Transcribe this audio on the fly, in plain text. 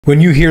When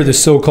you hear the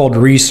so-called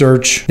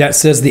research that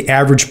says the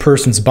average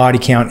person's body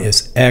count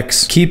is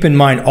X, keep in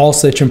mind all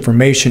such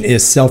information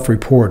is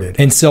self-reported,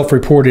 and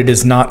self-reported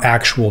is not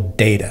actual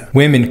data.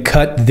 Women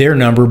cut their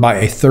number by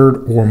a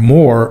third or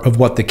more of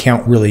what the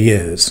count really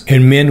is,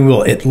 and men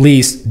will at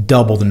least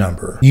double the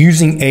number.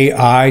 Using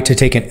AI to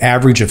take an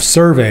average of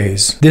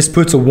surveys, this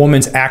puts a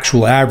woman's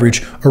actual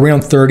average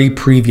around 30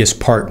 previous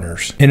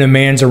partners, and a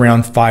man's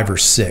around 5 or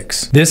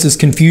 6. This is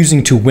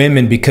confusing to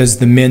women because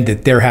the men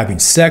that they're having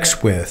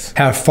sex with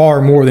have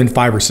far more than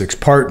 5 or 6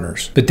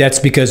 partners, but that's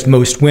because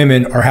most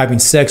women are having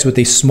sex with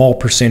a small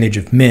percentage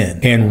of men.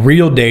 And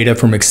real data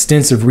from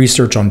extensive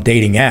research on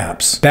dating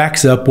apps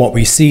backs up what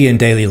we see in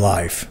daily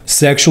life.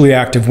 Sexually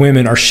active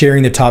women are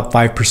sharing the top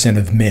 5%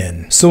 of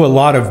men. So a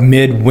lot of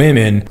mid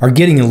women are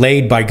getting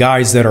laid by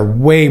guys that are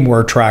way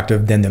more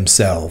attractive than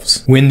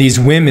themselves. When these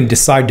women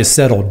decide to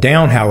settle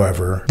down,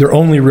 however, their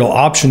only real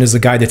option is a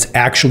guy that's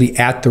actually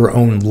at their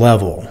own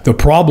level. The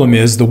problem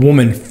is the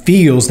woman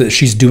feels that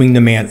she's doing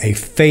the man a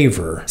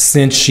favor,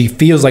 since she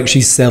feels like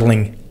she's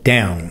settling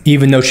down,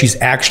 even though she's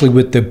actually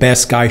with the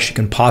best guy she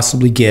can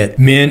possibly get.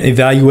 Men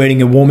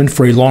evaluating a woman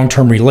for a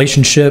long-term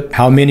relationship,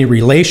 how many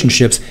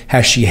relationships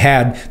has she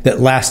had that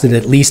lasted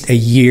at least a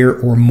year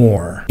or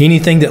more?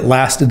 Anything that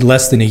lasted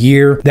less than a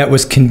year, that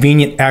was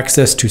convenient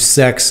access to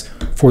sex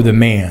for the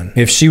man.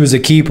 If she was a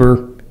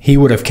keeper, he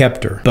would have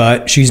kept her.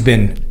 But she's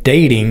been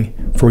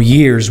dating for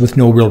years with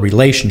no real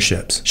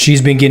relationships.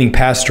 She's been getting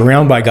passed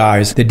around by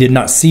guys that did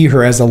not see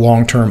her as a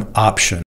long-term option.